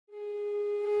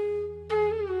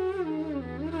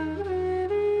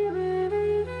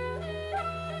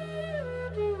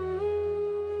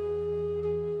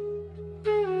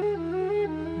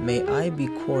May I be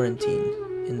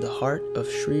quarantined in the heart of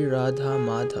Sri Radha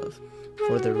Madhav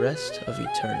for the rest of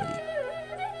eternity.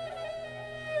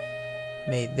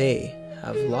 May they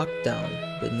have locked down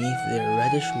beneath their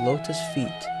reddish lotus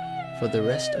feet for the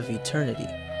rest of eternity,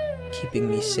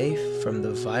 keeping me safe from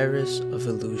the virus of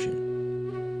illusion.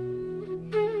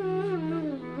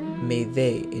 May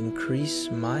they increase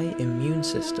my immune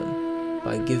system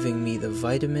by giving me the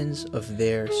vitamins of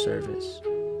their service.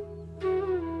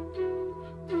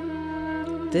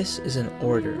 This is an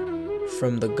order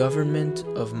from the government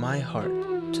of my heart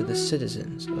to the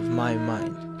citizens of my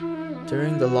mind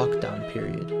during the lockdown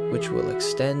period, which will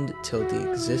extend till the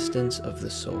existence of the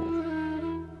soul.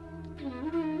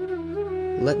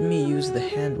 Let me use the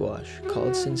hand wash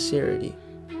called sincerity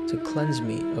to cleanse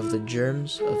me of the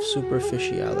germs of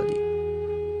superficiality.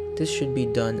 This should be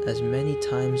done as many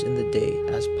times in the day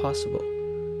as possible,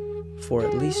 for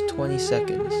at least 20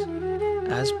 seconds,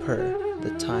 as per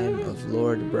the time of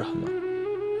Lord Brahma.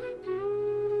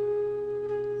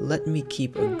 Let me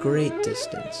keep a great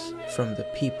distance from the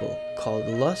people called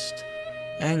lust,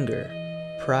 anger,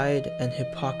 pride, and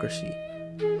hypocrisy,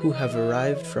 who have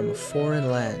arrived from a foreign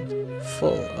land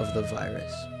full of the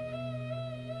virus.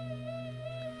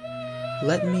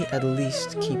 Let me at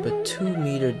least keep a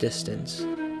 2-meter distance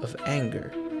of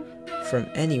anger from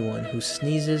anyone who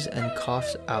sneezes and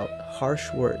coughs out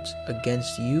harsh words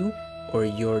against you or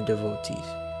your devotees.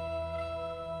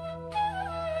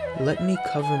 Let me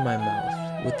cover my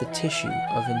mouth with the tissue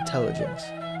of intelligence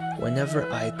whenever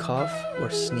I cough or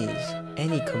sneeze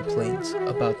any complaints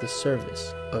about the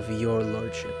service of your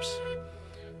lordships.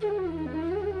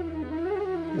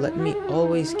 Let me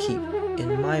always keep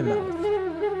in my mouth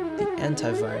the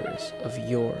antivirus of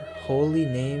your holy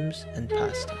names and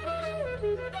pastimes.